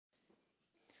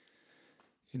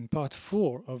In part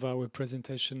 4 of our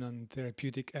presentation on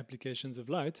therapeutic applications of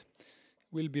light,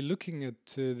 we'll be looking at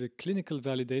the clinical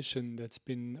validation that's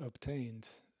been obtained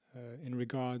in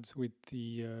regards with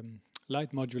the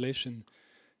light modulation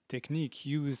technique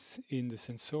used in the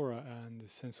Sensora and the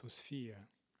Sensosphere.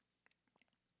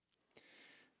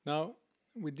 Now,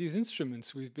 with these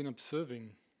instruments, we've been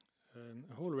observing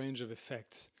a whole range of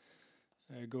effects,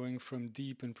 going from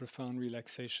deep and profound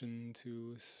relaxation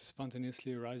to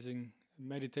spontaneously arising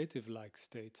meditative-like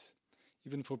states,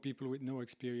 even for people with no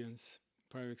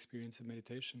prior experience of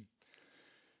meditation.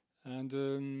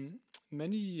 And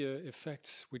many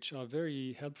effects which are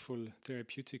very helpful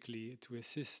therapeutically to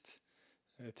assist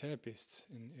therapists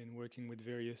in working with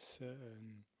various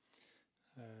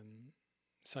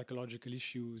psychological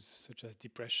issues such as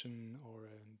depression or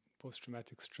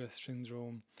post-traumatic stress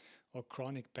syndrome or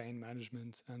chronic pain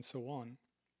management and so on.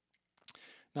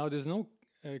 Now, there's no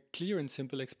clear and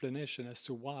simple explanation as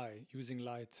to why using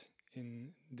light in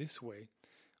this way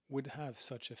would have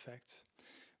such effects.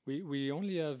 We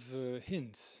only have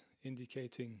hints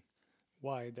indicating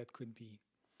why that could be.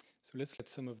 So let's get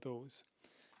some of those.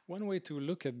 One way to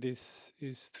look at this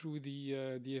is through the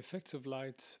effects of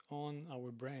light on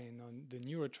our brain, on the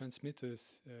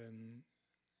neurotransmitters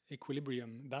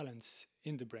equilibrium balance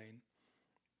in the brain.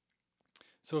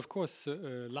 So of course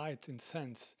light and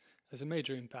sense has a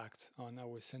major impact on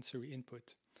our sensory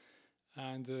input.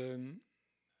 And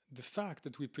the fact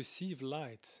that we perceive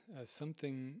light as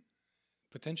something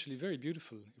potentially very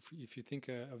beautiful, if you think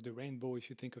of the rainbow, if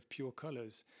you think of pure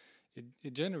colors,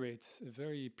 it generates a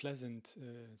very pleasant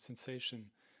sensation,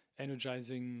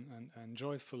 energizing and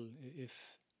joyful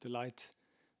if the light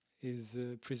is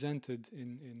presented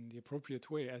in the appropriate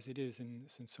way, as it is in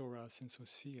Sensora,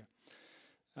 Sensosphere.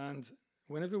 And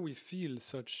whenever we feel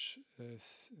such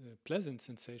pleasant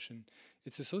sensation,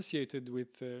 it's associated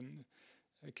with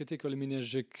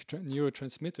catecholinergic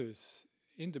neurotransmitters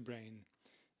in the brain.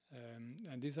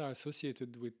 And these are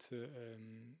associated with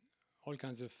all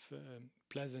kinds of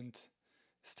pleasant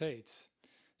states.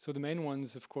 So the main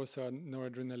ones, of course, are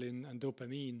noradrenaline and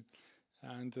dopamine.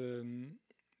 And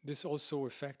this also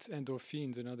affects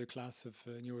endorphins, another class of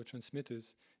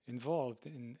neurotransmitters involved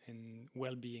in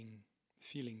well-being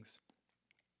feelings.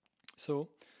 So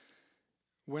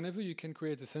whenever you can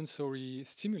create a sensory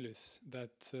stimulus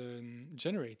that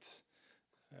generates,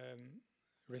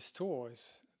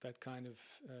 restores that kind of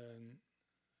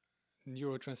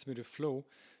neurotransmitter flow,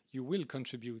 you will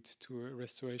contribute to a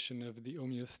restoration of the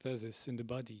homeostasis in the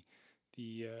body,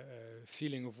 the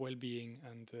feeling of well-being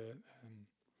and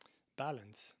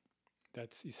balance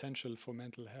that's essential for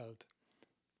mental health.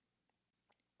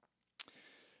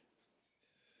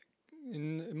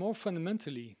 More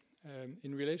fundamentally,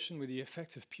 in relation with the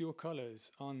effects of pure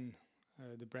colors on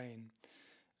the brain,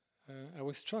 I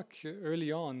was struck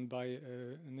early on by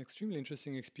an extremely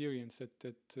interesting experience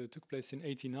that took place in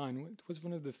 '89. It was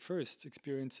one of the first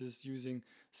experiences using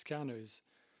scanners.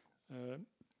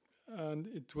 And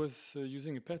it was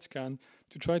using a PET scan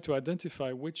to try to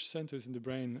identify which centers in the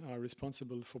brain are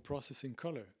responsible for processing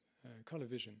color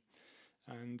vision.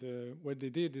 And what they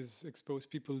did is expose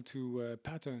people to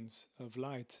patterns of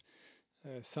light.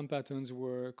 Some patterns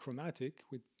were chromatic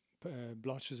with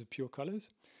blotches of pure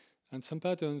colors, and some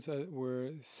patterns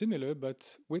were similar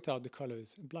but without the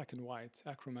colors, black and white,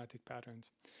 achromatic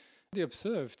patterns. What they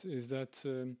observed is that,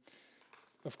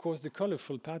 of course, the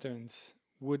colorful patterns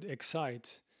would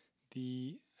excite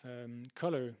the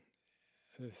color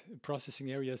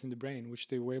processing areas in the brain, which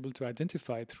they were able to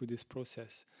identify through this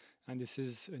process. And this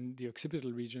is in the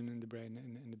occipital region in the brain,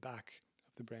 in the back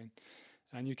of the brain.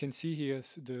 And you can see here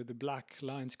the black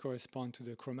lines correspond to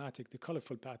the chromatic, the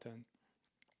colorful pattern.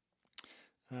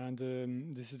 And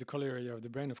this is the color area of the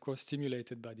brain, of course,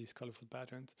 stimulated by these colorful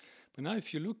patterns. But now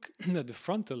if you look at the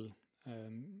frontal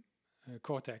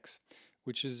cortex,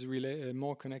 which is really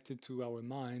more connected to our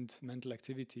mind, mental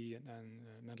activity, and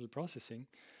mental processing,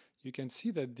 you can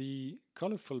see that the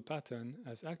colorful pattern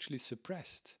has actually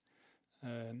suppressed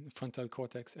frontal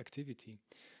cortex activity.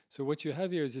 So what you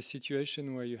have here is a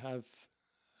situation where you have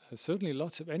certainly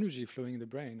lots of energy flowing in the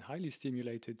brain, highly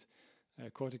stimulated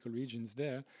cortical regions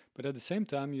there, but at the same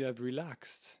time you have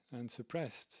relaxed and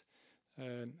suppressed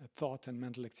thought and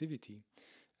mental activity.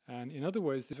 And in other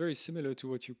words, it's very similar to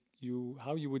what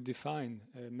how you would define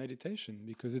meditation,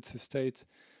 because it's a state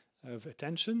of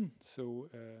attention. So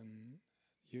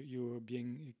you're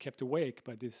being kept awake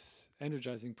by this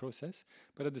energizing process,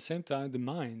 but at the same time the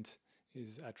mind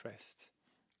is at rest.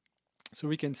 So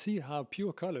we can see how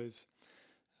pure colors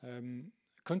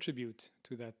contribute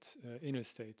to that inner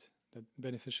state, that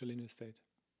beneficial inner state.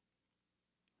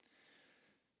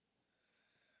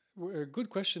 a good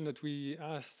question that we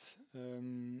asked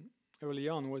early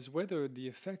on was whether the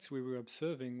effects we were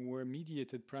observing were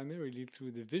mediated primarily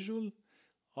through the visual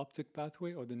optic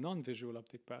pathway or the non-visual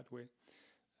optic pathway.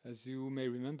 As you may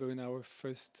remember, in our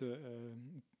first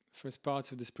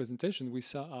parts of this presentation, we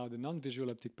saw how the non-visual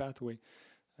optic pathway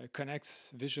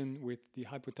connects vision with the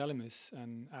hypothalamus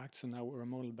and acts on our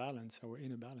hormonal balance, our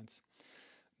inner balance.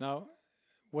 Now,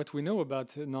 what we know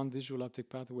about non-visual optic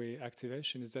pathway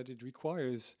activation is that it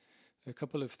requires a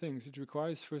couple of things. It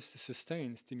requires first a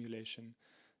sustained stimulation.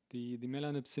 The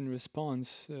melanopsin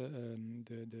response,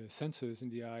 the sensors in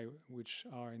the eye, which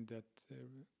are in that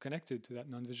connected to that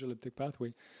non-visual optic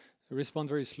pathway, respond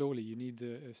very slowly. You need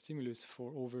a stimulus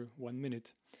for over 1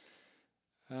 minute.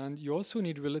 And you also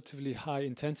need relatively high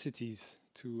intensities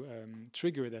to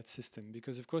trigger that system,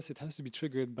 because of course it has to be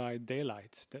triggered by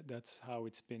daylight. That's how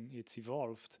it's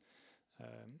evolved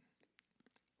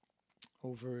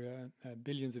over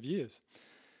billions of years.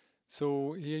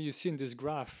 So here you see in this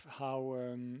graph how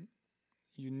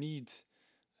you need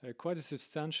quite a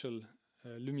substantial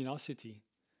luminosity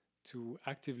to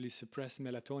actively suppress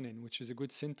melatonin, which is a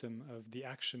good symptom of the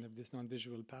action of this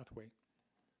non-visual pathway.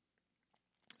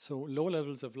 So low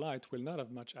levels of light will not have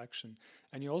much action.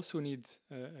 And you also need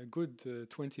a good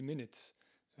 20 minutes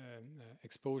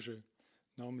exposure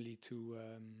normally to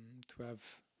have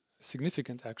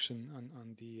significant action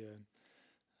on the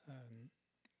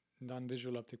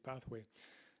non-visual optic pathway.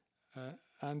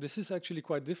 And this is actually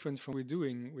quite different from what we're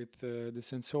doing with the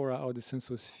Sensora or the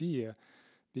Sensosphere,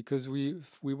 because we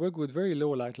work with very low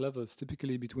light levels,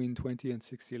 typically between 20 and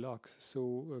 60 lux,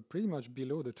 so pretty much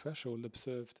below the threshold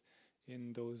observed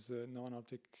in those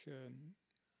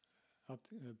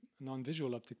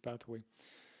non-visual optic pathway,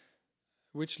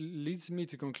 which leads me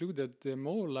to conclude that they're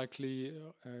more likely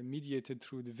mediated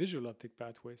through the visual optic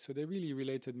pathway. So they're really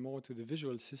related more to the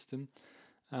visual system.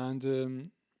 And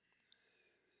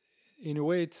in a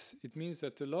way, it means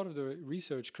that a lot of the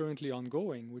research currently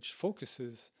ongoing, which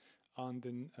focuses on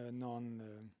the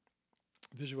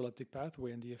non-visual optic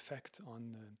pathway and the effect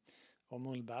on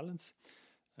hormonal balance,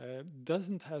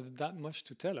 doesn't have that much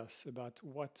to tell us about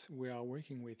what we are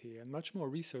working with here. And much more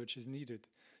research is needed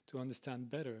to understand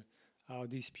better how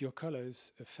these pure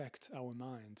colors affect our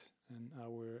mind and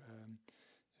our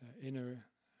inner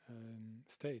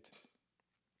state.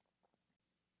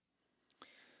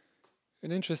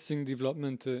 An interesting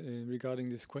development regarding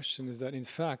this question is that, in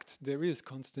fact, there is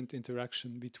constant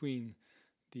interaction between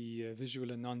the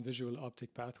visual and non-visual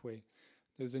optic pathway.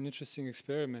 There's an interesting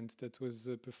experiment that was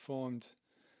performed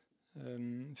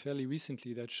fairly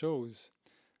recently that shows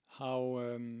how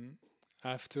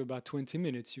after about 20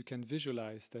 minutes you can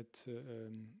visualize that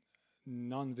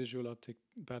non-visual optic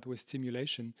pathway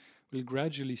stimulation will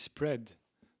gradually spread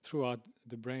throughout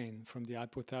the brain from the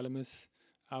hypothalamus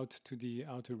out to the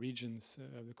outer regions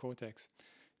of the cortex.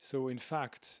 So in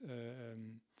fact,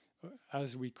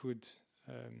 as we could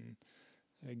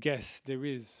guess,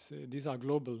 these are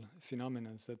global phenomena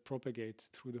that propagate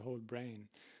through the whole brain.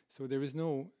 So there is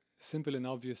no simple and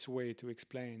obvious way to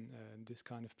explain this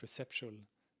kind of perceptual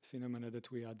phenomena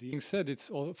that we are dealing with. Said,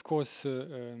 it's of course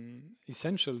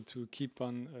essential to keep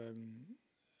on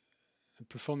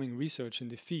performing research in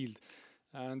the field,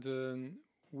 and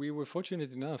we were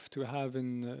fortunate enough to have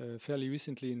fairly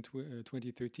recently in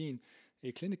 2013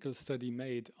 a clinical study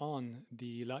made on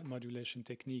the light modulation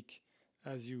technique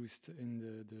as used in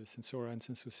the Sensora and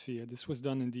Sensosphere. This was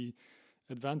done in the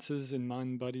Advances in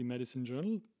Mind-Body Medicine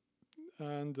journal,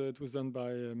 and it was done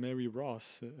by Mary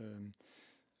Ross,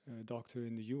 a doctor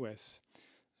in the US.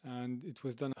 And it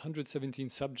was done 117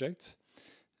 subjects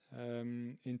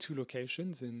in 2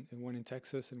 locations, one in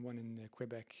Texas and one in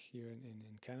Quebec here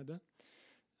in Canada.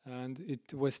 And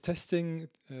it was testing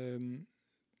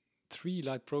 3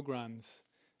 light programs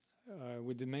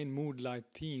with the main mood light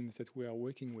themes that we are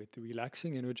working with, the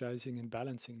relaxing, energizing, and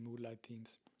balancing mood light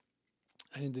themes.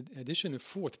 And in addition, a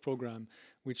 4th program,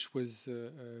 which was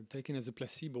taken as a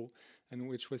placebo, and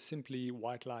which was simply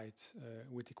white light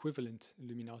with equivalent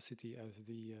luminosity as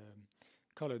the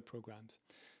colored programs.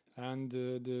 And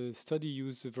the study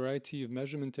used a variety of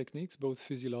measurement techniques, both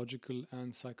physiological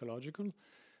and psychological,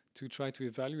 to try to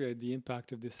evaluate the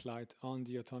impact of this light on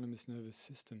the autonomous nervous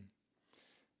system.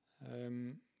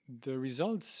 The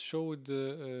results showed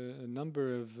a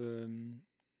number of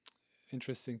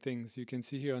interesting things. You can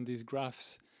see here on these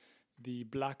graphs, the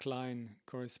black line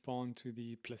correspond to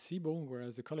the placebo,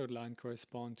 whereas the colored line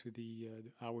correspond to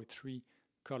our 3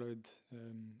 colored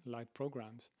light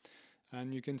programs.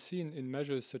 And you can see in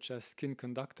measures such as skin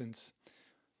conductance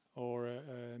or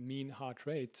mean heart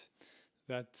rate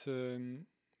that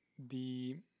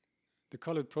the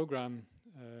colored program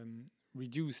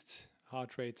reduced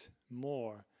heart rate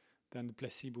more than the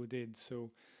placebo did.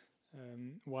 So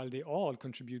while they all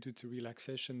contributed to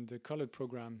relaxation, the colored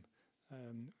program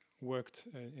worked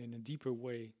in a deeper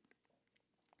way.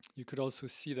 You could also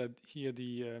see that here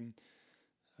the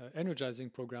energizing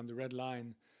program, the red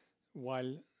line,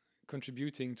 while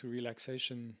contributing to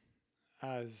relaxation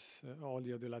as all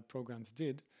the other light programs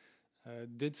did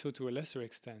so to a lesser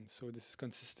extent. So this is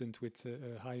consistent with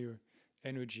a higher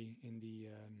energy in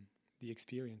the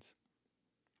experience.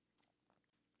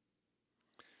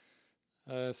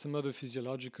 Some other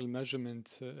physiological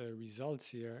measurement results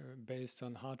here based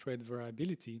on heart rate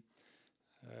variability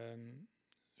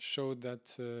showed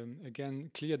that, again,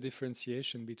 clear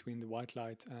differentiation between the white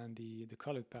light and the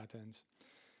colored patterns.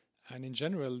 And in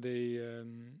general, they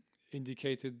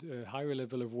indicated a higher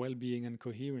level of well-being and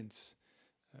coherence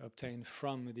obtained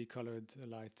from the colored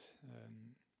light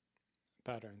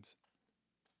patterns.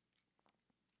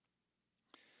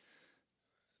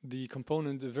 The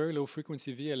component, the very low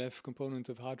frequency VLF component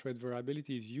of heart rate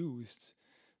variability is used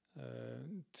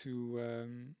to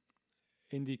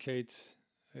indicate,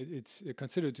 it's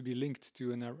considered to be linked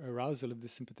to an arousal of the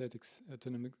sympathetic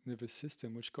autonomic nervous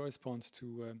system, which corresponds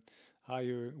to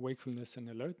higher wakefulness and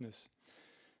alertness.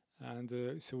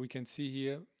 And so we can see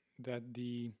here that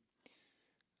the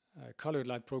colored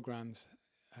light programs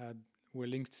were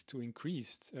linked to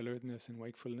increased alertness and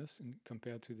wakefulness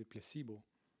compared to the placebo.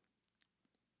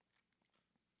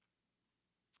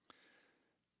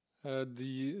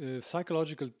 The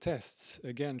psychological tests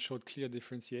again showed clear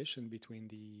differentiation between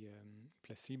the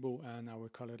placebo and our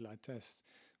colored light test.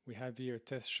 We have here a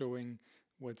test showing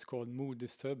what's called mood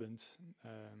disturbance,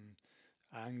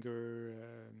 anger,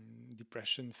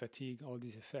 depression, fatigue, all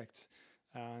these effects.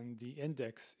 And the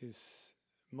index is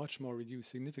much more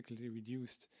reduced, significantly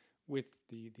reduced with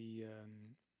the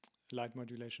light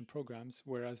modulation programs,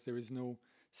 whereas there is no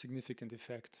significant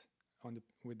effect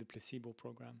with the placebo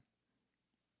program.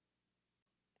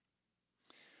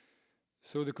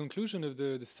 So the conclusion of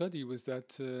the study was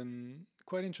that,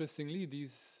 quite interestingly,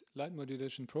 these light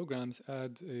modulation programs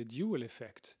had a dual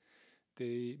effect.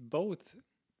 They both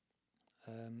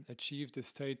achieved a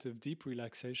state of deep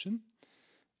relaxation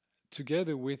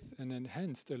together with an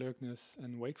enhanced alertness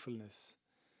and wakefulness.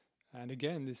 And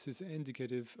again, this is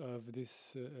indicative of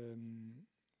this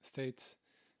state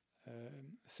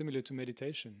similar to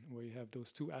meditation, where you have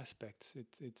those two aspects.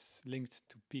 It's linked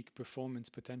to peak performance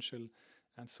potential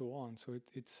and so on. So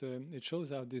it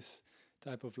shows how this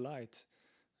type of light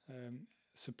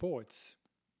supports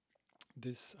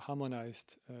this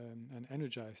harmonized and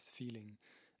energized feeling.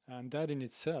 And that in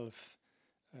itself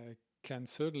can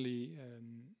certainly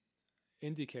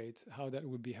indicate how that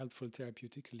would be helpful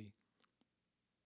therapeutically.